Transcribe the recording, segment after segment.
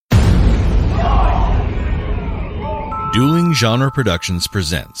Dueling Genre Productions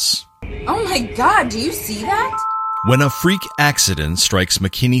presents... Oh my god, do you see that? When a freak accident strikes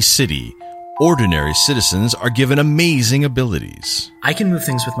McKinney City, ordinary citizens are given amazing abilities. I can move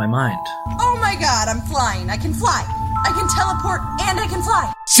things with my mind. Oh my god, I'm flying. I can fly. I can teleport and I can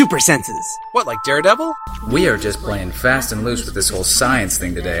fly. Super senses. What, like Daredevil? We are just playing fast and loose with this whole science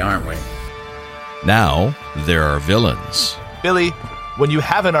thing today, aren't we? Now, there are villains. Billy, when you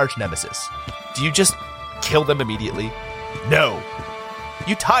have an arch nemesis, do you just kill them immediately? No.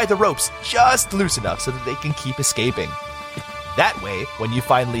 You tie the ropes just loose enough so that they can keep escaping. That way, when you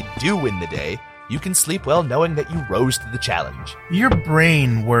finally do win the day, you can sleep well knowing that you rose to the challenge. Your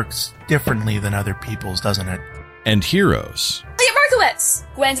brain works differently than other people's, doesn't it? And heroes. Elliot Markowitz,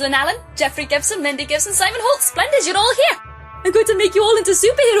 Gwendolyn Allen, Jeffrey Gibson, Mindy Gibson, Simon Holt. Splendid, you're all here. I'm going to make you all into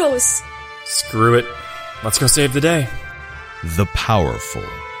superheroes. Screw it. Let's go save the day. The powerful.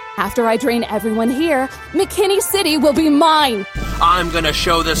 After I drain everyone here, McKinney City will be mine. I'm gonna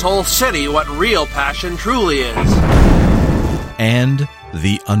show this whole city what real passion truly is. And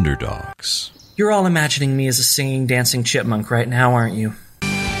the underdogs. You're all imagining me as a singing, dancing chipmunk right now, aren't you?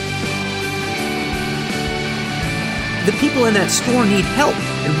 The people in that store need help,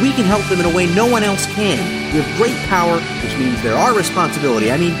 and we can help them in a way no one else can. We have great power, which means they're our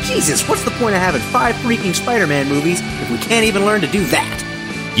responsibility. I mean, Jesus, what's the point of having 5 freaking Spider-Man movies if we can't even learn to do that?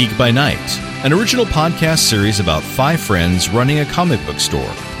 Geek by Night, an original podcast series about 5 friends running a comic book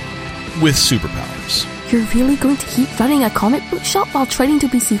store with superpowers. You're really going to keep running a comic book shop while trying to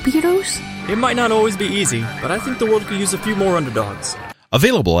be superheroes? It might not always be easy, but I think the world could use a few more underdogs.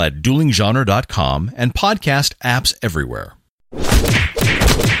 Available at duelinggenre.com and podcast apps everywhere.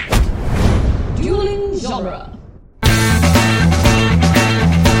 Dueling Genre.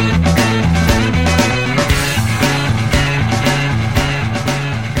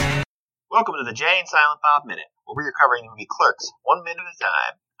 Welcome to the Jay and Silent Bob Minute, where we are covering the movie Clerks, 1 minute at a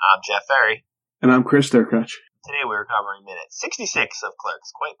time. I'm Jeff Ferry. And I'm Chris Derkach. Today we are covering minute 66 of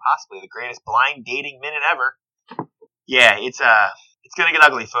Clerks, quite possibly the greatest blind dating minute ever. Yeah, it's gonna get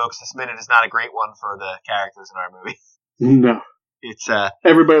ugly, folks. This minute is not a great one for the characters in our movie. No. It's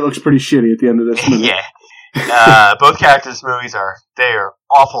everybody looks pretty shitty at the end of this minute. Yeah. Both characters' movies are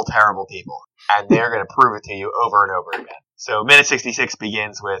awful, terrible people. And they're gonna prove it to you over and over again. So minute 66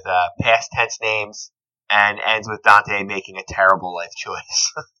 begins with past tense names and ends with Dante making a terrible life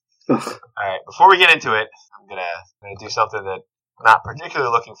choice. Alright, before we get into it, I'm gonna do something that I'm not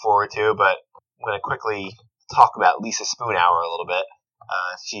particularly looking forward to, but I'm gonna quickly talk about Lisa Spoonhour a little bit.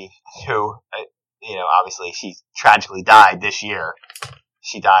 Obviously she tragically died this year.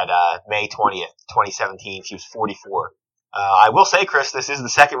 She died May 20th, 2017. She was 44. I will say, Chris, this is the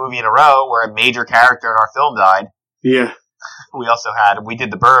second movie in a row where a major character in our film died. Yeah. We did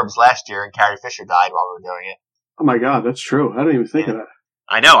The Burbs last year, and Carrie Fisher died while we were doing it. Oh my god, that's true. I didn't even think of that.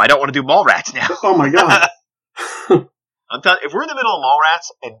 I know, I don't want to do Mallrats now. Oh my god. I'm telling you, if we're in the middle of Mallrats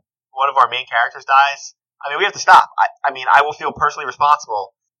and one of our main characters dies, we have to stop. I will feel personally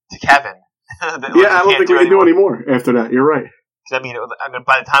responsible to Kevin. I don't think we can do any more after that. You're right. Because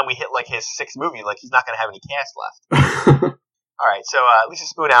by the time we hit his 6th movie, he's not going to have any cast left. All right, so Lisa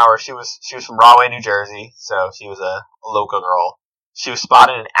Spoonhour, she was from Rahway, New Jersey, so she was a local girl. She was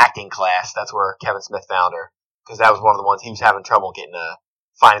spotted in an acting class. That's where Kevin Smith found her, because that was one of the ones he was having trouble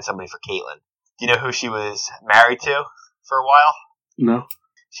finding somebody for Caitlin. Do you know who she was married to for a while? No.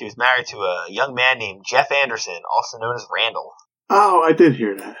 She was married to a young man named Jeff Anderson, also known as Randall. Oh, I did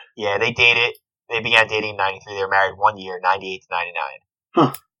hear that. Yeah, they dated. They began dating in 93. They were married 1 year, 98 to 99.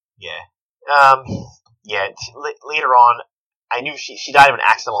 Huh. Yeah. Later on, I knew she died of an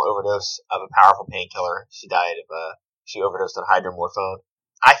accidental overdose of a powerful painkiller. She overdosed on hydromorphone.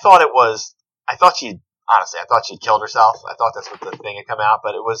 I thought she'd killed herself. I thought that's what the thing had come out,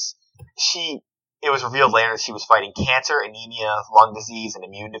 but it was revealed later that she was fighting cancer, anemia, lung disease, and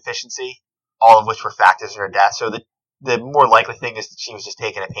immune deficiency, all of which were factors in her death. So the more likely thing is that she was just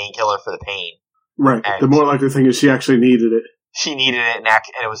taking a painkiller for the pain. Right. The more likely thing is she actually needed it. She needed it, and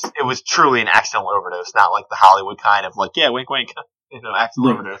it was truly an accidental overdose, not like the Hollywood kind of wink, wink,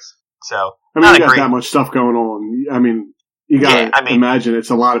 accidental overdose. So, you got that much stuff going on. You gotta imagine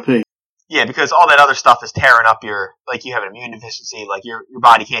it's a lot of pain. Yeah, because all that other stuff is tearing up you have an immune deficiency, your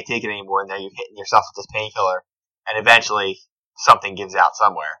body can't take it anymore, and now you're hitting yourself with this painkiller, and eventually something gives out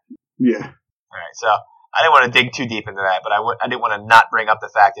somewhere. Yeah. Alright, so I didn't want to dig too deep into that, but I didn't want to not bring up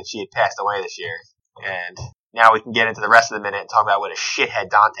the fact that she had passed away this year. And now we can get into the rest of the minute and talk about what a shithead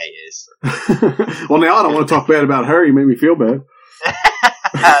Dante is. Well, now I don't want to talk bad about her. You made me feel bad.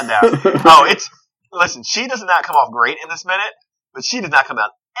 No. Listen, she does not come off great in this minute, but she does not come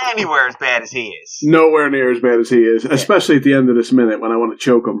anywhere as bad as he is. Nowhere near as bad as he is, especially at the end of this minute when I want to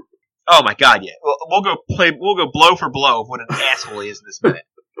choke him. Oh my god, yeah. We'll go blow for blow of what an asshole he is in this minute.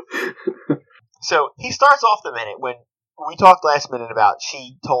 So he starts off the minute when we talked last minute about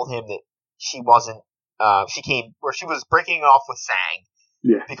she told him that she wasn't, she came, where she was breaking it off with Sang.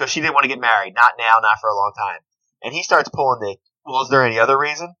 Yeah. Because she didn't want to get married. Not now, not for a long time. And he starts pulling the, well, is there any other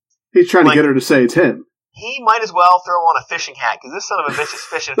reason? He's trying to get her to say it's him. He might as well throw on a fishing hat, because this son of a bitch is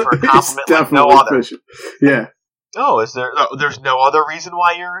fishing for a compliment like no other. Fishing. Yeah. Oh, there's no other reason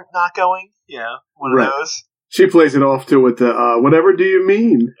why you're not going? Yeah, one of those. She plays it off too with the, whatever do you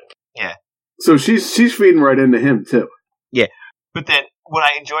mean? Yeah. So she's feeding right into him too. Yeah. But then what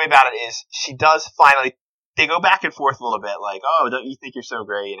I enjoy about it is she does finally, they go back and forth a little bit, like, oh, don't you think you're so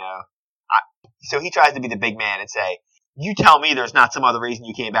great, you know? So he tries to be the big man and say, you tell me there's not some other reason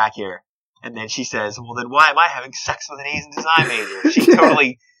you came back here. And then she says, well, then why am I having sex with an Asian design major?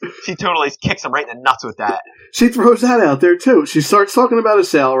 She totally kicks him right in the nuts with that. She throws that out there, too. She starts talking about his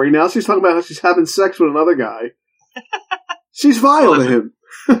salary. Now she's talking about how she's having sex with another guy. She's vile to him.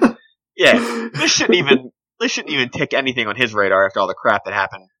 Yeah. This shouldn't even tick anything on his radar after all the crap that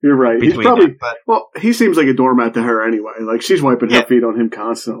happened. You're right. He's probably, them, but, well, he seems like a doormat to her anyway. Like, she's wiping her feet on him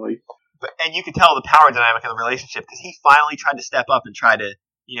constantly. And you can tell the power dynamic of the relationship, because he finally tried to step up and try to,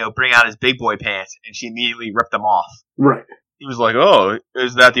 bring out his big boy pants, and she immediately ripped them off. Right. He was like, oh,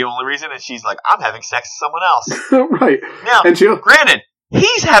 is that the only reason? And she's like, I'm having sex with someone else. Right. Now, granted,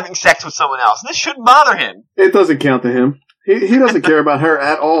 he's having sex with someone else. This shouldn't bother him. It doesn't count to him. He doesn't care about her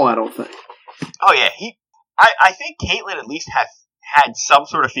at all, I don't think. Oh, yeah. I think Caitlin at least had some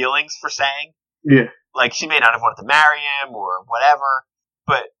sort of feelings for Sang. Yeah. Like, she may not have wanted to marry him or whatever,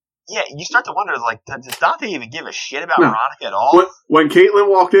 but yeah, you start to wonder, like, does Dante even give a shit about Veronica at all? When Caitlin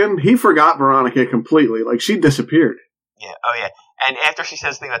walked in, he forgot Veronica completely. Like, she disappeared. Yeah, oh yeah. And after she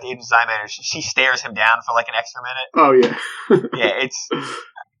says the thing about the Asian design manager, she stares him down for like an extra minute. Oh, yeah. Yeah,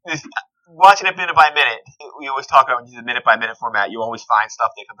 it's watching it minute by minute. We always talk about the minute by minute format. You always find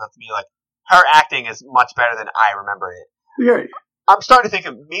stuff that comes up to me like, her acting is much better than I remember it. Yeah. I'm starting to think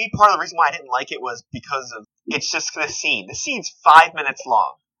of maybe part of the reason why I didn't like it was because of, it's just this scene. The scene's 5 minutes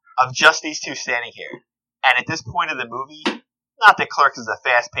long. Of just these two standing here. And at this point of the movie, not that Clerks is a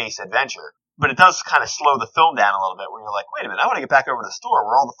fast-paced adventure, but it does kind of slow the film down a little bit where you're like, wait a minute, I want to get back over to the store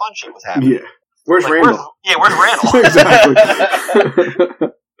where all the fun shit was happening. Yeah. Where's Randall? Where's Randall? Exactly.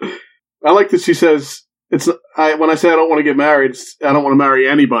 I like that she says, when I say I don't want to get married, I don't want to marry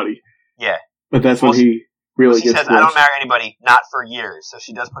anybody. Yeah. But that's when he really gets She says, I don't marry anybody, not for years. So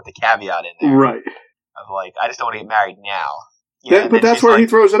she does put the caveat in there. Right. Of like, I just don't want to get married now. Yeah, but that's where he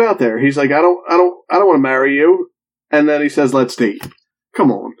throws it out there. He's like, I don't want to marry you. And then he says, let's date.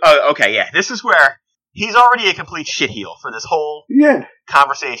 Come on. Oh, okay, yeah. This is where he's already a complete shitheel for this whole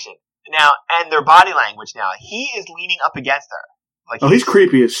conversation. Now, and their body language now. He is leaning up against her. Like he's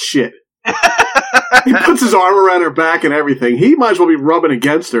creepy as shit. He puts his arm around her back and everything. He might as well be rubbing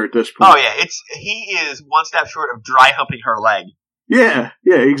against her at this point. Oh, yeah. He is one step short of dry humping her leg. Yeah,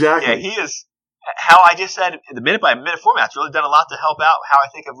 exactly. Yeah, he is. How I just said, the minute-by-minute format's really done a lot to help out how I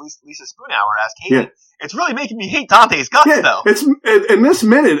think of Lisa Spoonhour as Caitlin. Yeah. It's really making me hate Dante's guts, though. It's in this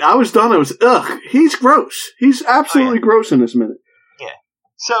minute, I was done. I was, he's gross. He's absolutely gross in this minute. Yeah.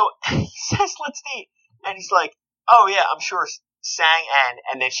 So, he says, let's date. And he's like, oh, yeah, I'm sure Sang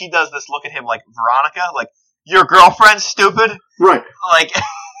and then she does this look at him like, Veronica? Like, your girlfriend, stupid? Right. Like,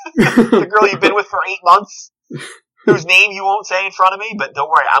 the girl you've been with for 8 months? Whose name you won't say in front of me, but don't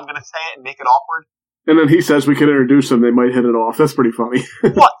worry, I'm going to say it and make it awkward. And then he says we can introduce them, they might hit it off. That's pretty funny.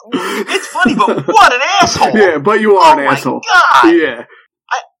 What? It's funny, but what an asshole! Yeah, but you are an asshole. Oh my God! Yeah.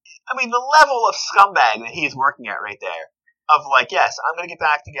 I mean, the level of scumbag that he is working at right there, of like, yes, I'm going to get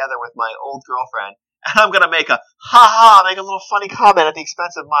back together with my old girlfriend, and I'm going to make a little funny comment at the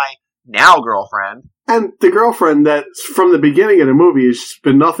expense of my now girlfriend. And the girlfriend that, from the beginning of the movie, has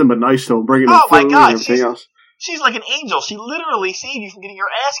been nothing but nice to him, bringing him food and everything else. She's like an angel. She literally saved you from getting your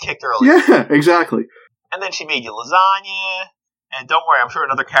ass kicked earlier. Yeah, exactly. And then she made you lasagna. And don't worry, I'm sure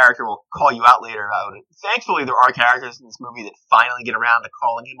another character will call you out later about it. Thankfully, there are characters in this movie that finally get around to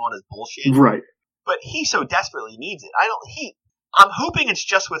calling him on his bullshit. Right. But he so desperately needs it. I'm hoping it's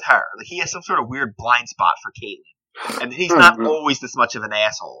just with her. Like he has some sort of weird blind spot for Caitlin. And he's not always this much of an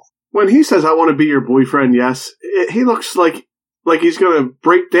asshole. When he says, I want to be your boyfriend, yes, he looks like he's going to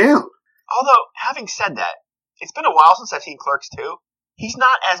break down. Although, having said that, it's been a while since I've seen Clerks 2. He's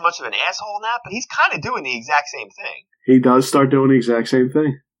not as much of an asshole in that, but he's kind of doing the exact same thing. He does start doing the exact same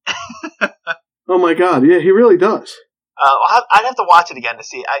thing. Oh my God, yeah, he really does. I'd have to watch it again to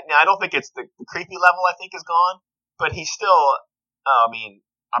see. I don't think it's the creepy level I think is gone, but he's still,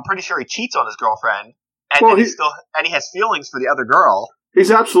 I'm pretty sure he cheats on his girlfriend, and he has feelings for the other girl.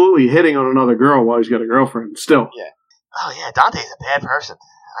 He's absolutely hitting on another girl while he's got a girlfriend still. Yeah. Oh yeah, Dante's a bad person.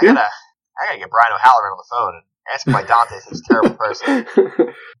 I gotta get Brian O'Halloran on the phone and ask him why Dante's such a terrible person.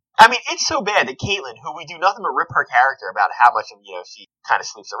 I mean, it's so bad that Caitlin, who we do nothing but rip her character about how much of, she kind of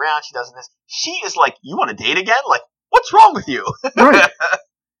sleeps around, she does this. She is like, you want to date again? Like, what's wrong with you? Right.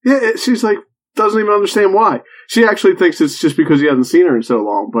 Yeah, she's like, doesn't even understand why. She actually thinks it's just because he hasn't seen her in so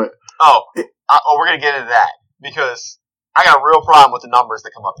long, but... we're gonna get into that, because I got a real problem with the numbers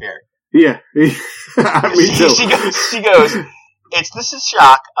that come up here. Yeah. Me too. She goes, this is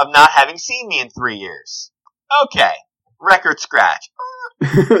shock of not having seen me in 3 years. Okay. Record scratch.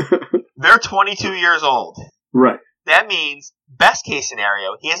 They're 22 years old. Right. That means, best case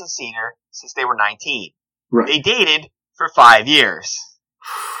scenario, he hasn't seen her since they were 19. Right. They dated for 5 years.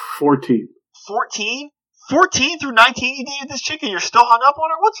 14. 14? 14 through 19 you dated this chick and you're still hung up on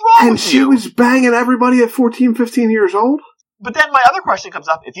her? What's wrong with you? And she was banging everybody at 14, 15 years old? But then my other question comes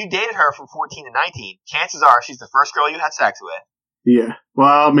up. If you dated her from 14 to 19, chances are she's the first girl you had sex with. Yeah.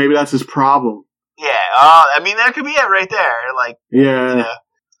 Well, maybe that's his problem. Yeah. That could be it right there. Like, yeah.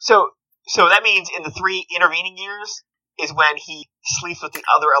 So that means in the 3 intervening years is when he sleeps with the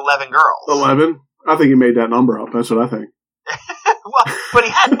other 11 girls. 11? I think he made that number up. That's what I think. Well, but he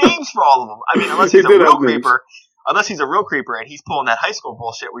had names for all of them. I mean, unless he's a real creeper. Unless he's a real creeper and he's pulling that high school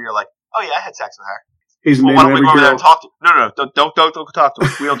bullshit where you're like, oh yeah, I had sex with her. He's why don't we go over there and talk to her? No, don't talk to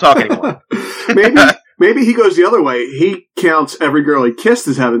her. We don't talk anymore. Maybe he goes the other way. He counts every girl he kissed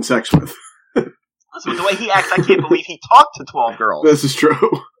as having sex with. Listen, the way he acts, I can't believe he talked to 12 girls. This is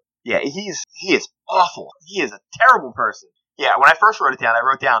true. Yeah, he is awful. He is a terrible person. Yeah, when I first wrote it down, I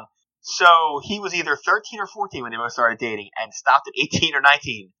wrote down, so he was either 13 or 14 when they both started dating and stopped at 18 or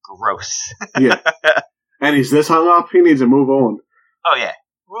 19. Gross. Yeah. And he's this hung up, he needs to move on. Oh, yeah.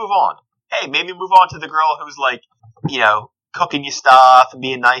 Move on. Hey, maybe move on to the girl who's like, cooking you stuff and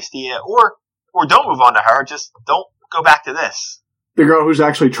being nice to you. Or don't move on to her. Just don't go back to this. The girl who's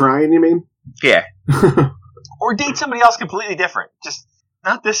actually trying, you mean? Yeah. Or date somebody else completely different. Just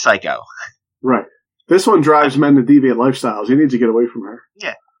not this psycho. Right. This one drives men to deviant lifestyles. He needs to get away from her.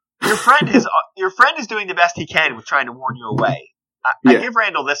 Yeah. Your friend is doing the best he can with trying to warn you away. I give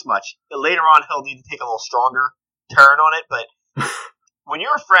Randall this much. Later on, he'll need to take a little stronger turn on it, but when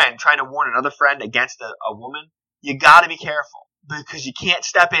you're a friend trying to warn another friend against a woman, you gotta be careful, because you can't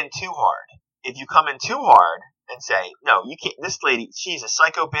step in too hard. If you come in too hard and say, no, you can't, this lady, she's a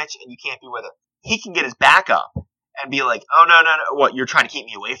psycho bitch and you can't be with her, he can get his back up and be like, oh, no, what, you're trying to keep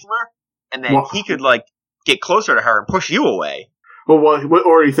me away from her? And then he could, get closer to her and push you away. Well,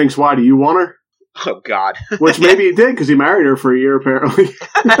 or he thinks, why, do you want her? Oh, God. Which maybe he did, because he married her for a year, apparently.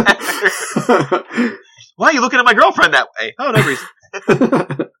 Why are you looking at my girlfriend that way? Oh, no reason.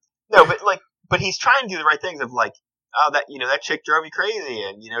 No, but he's trying to do the right things of that chick drove you crazy,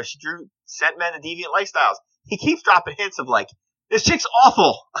 and she sent men to deviant lifestyles. He keeps dropping hints of this chick's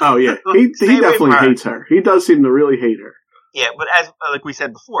awful. Oh yeah, he definitely hates her. He does seem to really hate her. Yeah, but as like we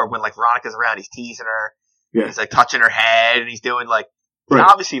said before, when Veronica's around, he's teasing her. Yeah. He's touching her head, and he's doing he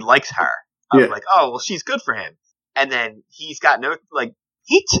obviously likes her. Yeah. Oh well, she's good for him. And then he's got no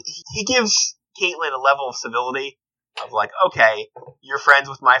he gives Caitlin a level of civility of okay, you're friends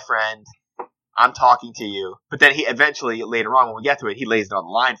with my friend. I'm talking to you. But then he eventually, later on when we get to it, he lays it on the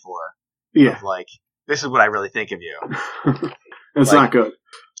line for her. Yeah. Of this is what I really think of you. It's not good.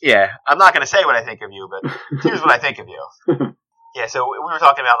 Yeah. I'm not going to say what I think of you, but here's what I think of you. Yeah, so we were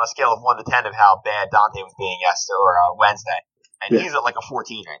talking about on a scale of 1 to 10 of how bad Dante was being Wednesday. And he's at a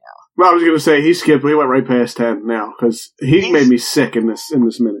 14 right now. Well, I was going to say, he went right past 10 now, because he made me sick in this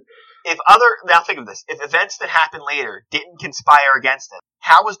minute. Now think of this. If events that happened later didn't conspire against him,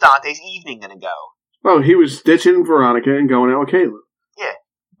 how was Dante's evening going to go? Well, he was ditching Veronica and going out with Caitlin. Yeah,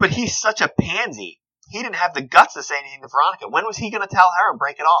 but he's such a pansy. He didn't have the guts to say anything to Veronica. When was he going to tell her and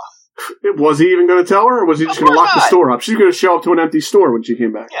break it off? Was he even going to tell her, or was he just going to lock the store up? She's going to show up to an empty store when she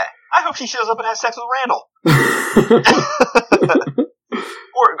came back. Yeah, I hope she shows up and has sex with Randall.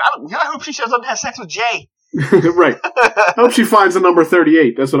 Or I hope she shows up and has sex with Jay. Right. I hope she finds the number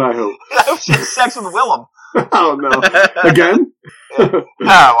 38. That's what I hope. I hope she has sex with Willem. Oh, no. Again? Yeah.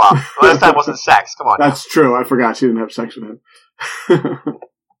 Oh, well, last time wasn't sex. Come on. That's true. I forgot she didn't have sex with him.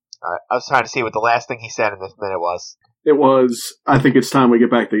 All right. I was trying to see what the last thing he said in this minute was. It was, I think it's time we get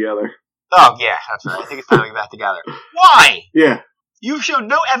back together. Oh, yeah. That's right. I think it's time we get back together. Why? Yeah. You've shown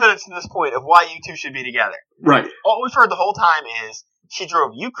no evidence to this point of why you two should be together. Right. All we've heard the whole time is she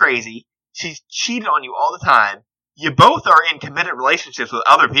drove you crazy. She's cheated on you all the time. You both are in committed relationships with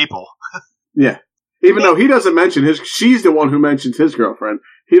other people. Yeah. Even though he doesn't mention she's the one who mentions his girlfriend.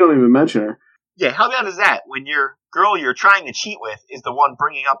 He don't even mention her. Yeah, how bad is that when your girl you're trying to cheat with is the one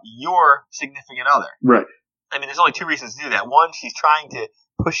bringing up your significant other? Right. I mean, there's only two reasons to do that. One, she's trying to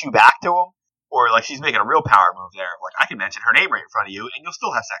push you back to him, or like she's making a real power move there. Like, I can mention her name right in front of you, and you'll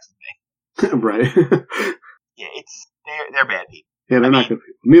still have sex with me. Right. Yeah, they're bad people. Yeah, they're not good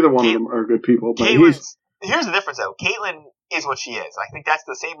people. Neither one of them are good people. But here's the difference, though. Caitlyn is what she is. I think that's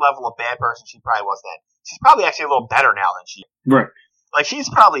the same level of bad person she probably was then. She's probably actually a little better now than she is. Right. Like, she's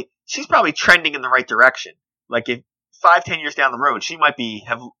probably trending in the right direction. Like, if 5-10 years down the road, she might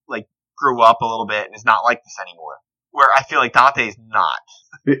have grew up a little bit and is not like this anymore. Where I feel like Dante's not.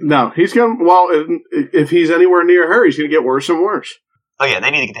 No, he's going to, well, if he's anywhere near her, he's going to get worse and worse. Oh yeah,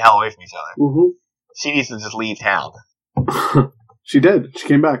 they need to get the hell away from each other. Mm-hmm. She needs to just leave town. She did. She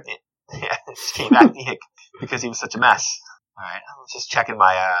came back. Yeah, she came back because he was such a mess. Alright, I was just checking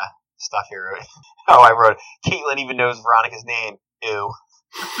my stuff here. Oh, I wrote, Caitlyn even knows Veronica's name. Ew.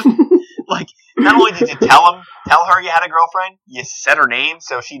 Like, not only did you tell her you had a girlfriend, you said her name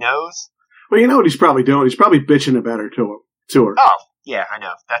so she knows. Well, you know what he's probably doing? He's probably bitching about her to her. Oh, yeah, I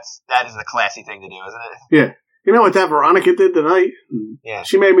know. That is the classy thing to do, isn't it? Yeah. You know what that Veronica did tonight? Yeah.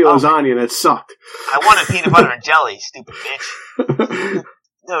 She made me lasagna and it sucked. I wanted peanut butter and jelly, stupid bitch.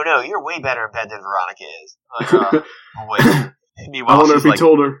 No, you're way better in bed than Veronica is. Like, wait. Meanwhile, I wonder if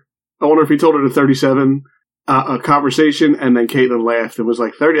he told her the 37 a conversation, and then Caitlyn laughed and was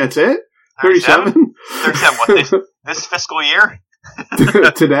like, 30, that's it? 37? 37, what, this fiscal year?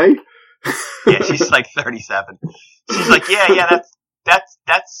 Today? Yeah, she's like 37. She's like, yeah,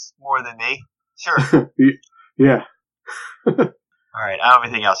 that's more than me. Sure. Yeah. All right, I don't have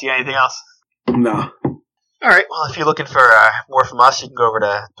anything else. You got anything else? No. All right, well, if you're looking for more from us, you can go over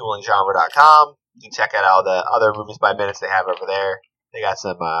to duelinggenre.com. You can check out all the other Movies by Minutes they have over there. They got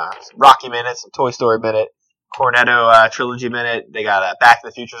some Rocky Minutes, some Toy Story Minute, Cornetto Trilogy Minute. They got Back to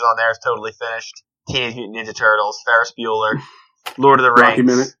the Future's on there. It's totally finished. Teenage Mutant Ninja Turtles, Ferris Bueller, Lord of the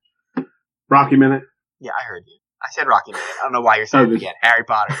Rings. Rocky Minute. Yeah, I heard you. I said Rocky Minute. I don't know why you're saying it again. Harry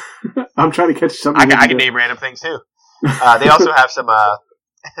Potter. I'm trying to catch something. I can name random things too. They also have some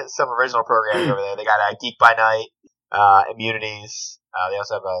original programming over there. They got Geek by Night, Immunities. They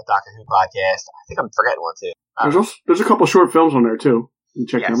also have a Doctor Who podcast. I think I'm forgetting one too. There's a couple short films on there too. You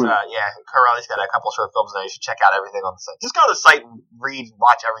check them out. Yeah, Corelli's got a couple short films there. You should check out everything on the site. Just go to the site and read,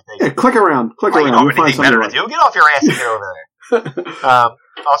 watch everything. Yeah, click around. You don't have anything better to do. Get off your ass and get over there.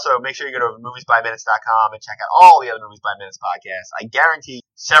 Also, make sure you go to moviesbyminutes.com and check out all the other Movies by Minutes podcasts. I guarantee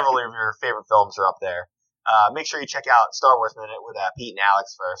several of your favorite films are up there. Make sure you check out Star Wars Minute with Pete and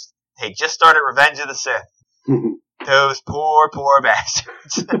Alex first. They just started Revenge of the Sith. Those poor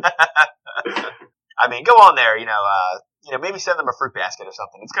bastards. I mean, go on there, maybe send them a fruit basket or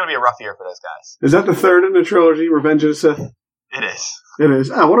something. It's going to be a rough year for those guys. Is that the third in the trilogy, Revenge of the Sith? It is. It is.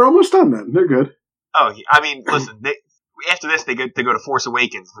 Oh, well, they're almost done then. They're good. Oh, I mean, listen, after this, they go to Force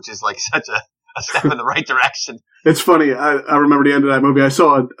Awakens, which is like such a step in the right direction. It's funny. I remember the end of that movie. I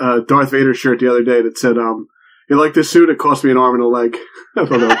saw a Darth Vader shirt the other day that said, you like this suit? It cost me an arm and a leg. I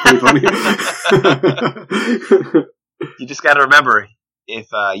thought that was pretty funny. You just got to remember, if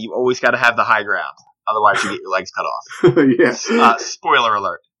you always got to have the high ground. Otherwise, you get your legs cut off. Yeah. Spoiler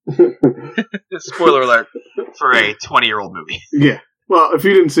alert. Spoiler alert for a 20-year-old movie. Yeah. Well, if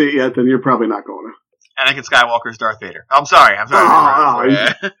you didn't see it yet, then you're probably not going to. Anakin Skywalker's Darth Vader. I'm sorry.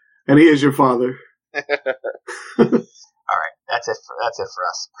 And he is your father. All right. That's it for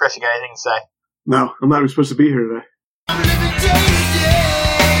us. Chris, you got anything to say? No, I'm not even supposed to be here today.